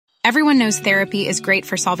Everyone knows therapy is great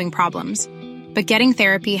for solving problems, but getting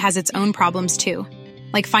therapy has its own problems too,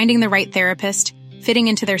 like finding the right therapist, fitting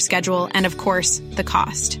into their schedule, and of course, the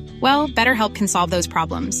cost. Well, BetterHelp can solve those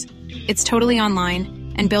problems. It's totally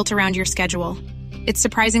online and built around your schedule. It's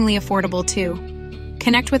surprisingly affordable too.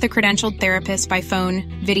 Connect with a credentialed therapist by phone,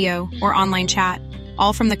 video, or online chat,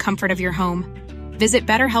 all from the comfort of your home. Visit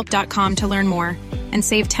BetterHelp.com to learn more and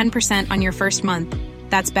save 10% on your first month.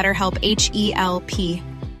 That's BetterHelp, H-E-L-P.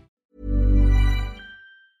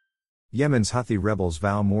 Yemen's Huthi rebels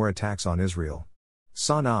vow more attacks on Israel.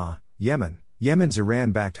 Sana'a, Yemen. Yemen's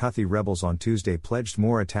Iran-backed Huthi rebels on Tuesday pledged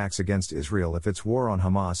more attacks against Israel if its war on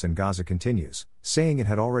Hamas and Gaza continues, saying it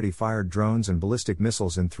had already fired drones and ballistic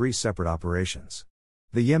missiles in 3 separate operations.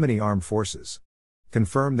 The Yemeni armed forces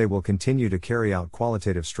confirm they will continue to carry out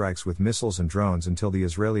qualitative strikes with missiles and drones until the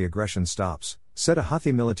Israeli aggression stops, said a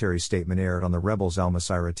Huthi military statement aired on the rebels' Al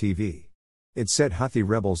Masirah TV. It said Huthi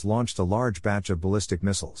rebels launched a large batch of ballistic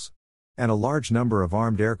missiles and a large number of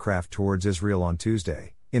armed aircraft towards Israel on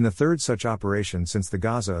Tuesday, in the third such operation since the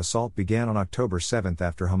Gaza assault began on October 7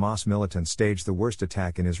 after Hamas militants staged the worst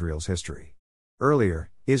attack in Israel's history.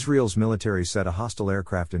 Earlier, Israel's military said a hostile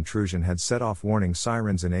aircraft intrusion had set off warning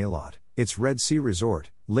sirens in Eilat, its Red Sea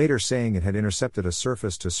resort, later saying it had intercepted a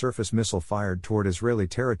surface-to-surface missile fired toward Israeli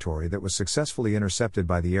territory that was successfully intercepted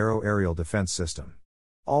by the Arrow aerial defense system.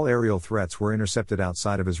 All aerial threats were intercepted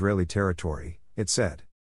outside of Israeli territory, it said.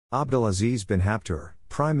 Abdulaziz bin Haftar,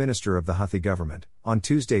 Prime Minister of the Huthi government, on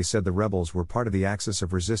Tuesday said the rebels were part of the axis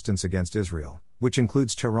of resistance against Israel, which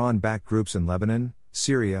includes Tehran-backed groups in Lebanon,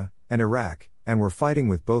 Syria, and Iraq, and were fighting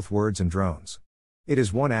with both words and drones. It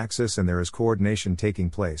is one axis and there is coordination taking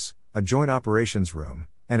place, a joint operations room,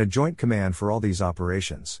 and a joint command for all these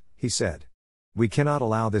operations, he said. We cannot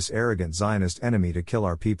allow this arrogant Zionist enemy to kill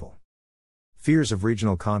our people. Fears of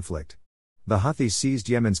regional conflict. The Houthis seized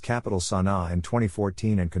Yemen's capital Sana'a in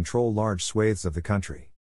 2014 and control large swathes of the country.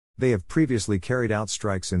 They have previously carried out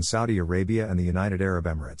strikes in Saudi Arabia and the United Arab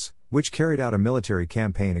Emirates, which carried out a military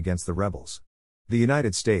campaign against the rebels. The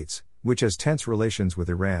United States, which has tense relations with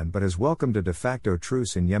Iran but has welcomed a de facto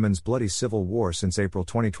truce in Yemen's bloody civil war since April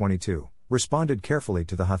 2022, responded carefully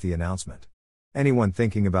to the Houthi announcement. Anyone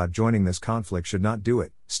thinking about joining this conflict should not do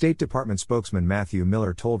it, State Department spokesman Matthew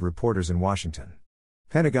Miller told reporters in Washington.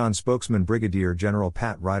 Pentagon spokesman Brigadier General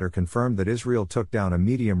Pat Ryder confirmed that Israel took down a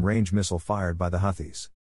medium-range missile fired by the Houthis.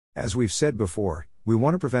 As we've said before, we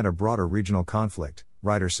want to prevent a broader regional conflict,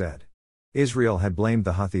 Ryder said. Israel had blamed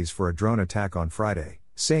the Houthis for a drone attack on Friday,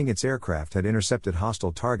 saying its aircraft had intercepted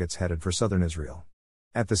hostile targets headed for southern Israel.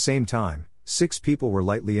 At the same time, 6 people were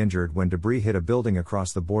lightly injured when debris hit a building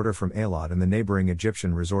across the border from Eilat and the neighboring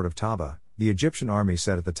Egyptian resort of Taba, the Egyptian army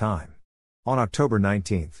said at the time. On October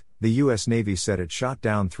 19, the U.S. Navy said it shot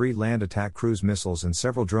down 3 land attack cruise missiles and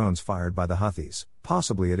several drones fired by the Houthis,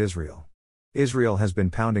 possibly at Israel. Israel has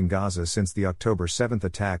been pounding Gaza since the October 7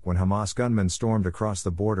 attack when Hamas gunmen stormed across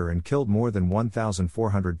the border and killed more than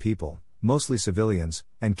 1,400 people, mostly civilians,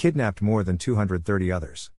 and kidnapped more than 230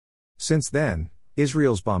 others. Since then,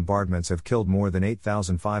 Israel's bombardments have killed more than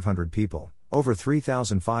 8,500 people, over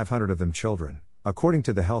 3,500 of them children, according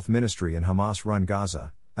to the health ministry in Hamas-run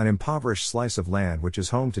Gaza, an impoverished slice of land which is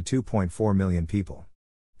home to 2.4 million people.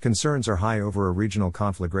 Concerns are high over a regional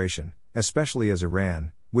conflagration, especially as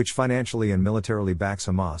Iran, which financially and militarily backs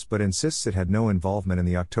Hamas but insists it had no involvement in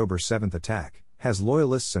the October 7 attack, has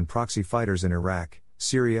loyalists and proxy fighters in Iraq,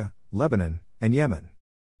 Syria, Lebanon, and Yemen.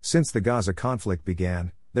 Since the Gaza conflict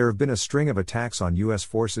began, there have been a string of attacks on U.S.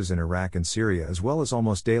 forces in Iraq and Syria as well as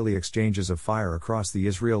almost daily exchanges of fire across the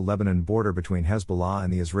Israel-Lebanon border between Hezbollah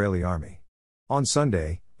and the Israeli army. On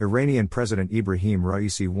Sunday, Iranian President Ibrahim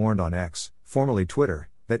Raisi warned on X, formerly Twitter,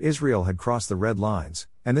 that Israel had crossed the red lines,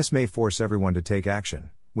 and this may force everyone to take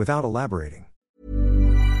action, without elaborating.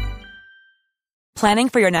 Planning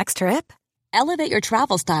for your next trip? Elevate your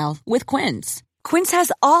travel style with Quince. Quince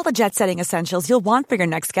has all the jet-setting essentials you'll want for your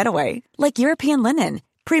next getaway, like European linen,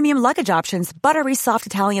 premium luggage options, buttery soft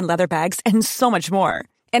Italian leather bags, and so much more.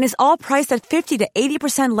 And is all priced at 50 to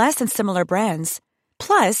 80% less than similar brands.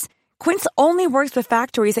 Plus, Quince only works with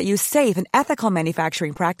factories that use safe and ethical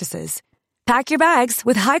manufacturing practices. Pack your bags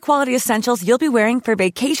with high-quality essentials you'll be wearing for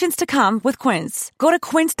vacations to come with Quince. Go to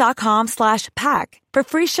quince.com/pack for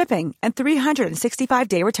free shipping and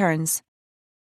 365-day returns.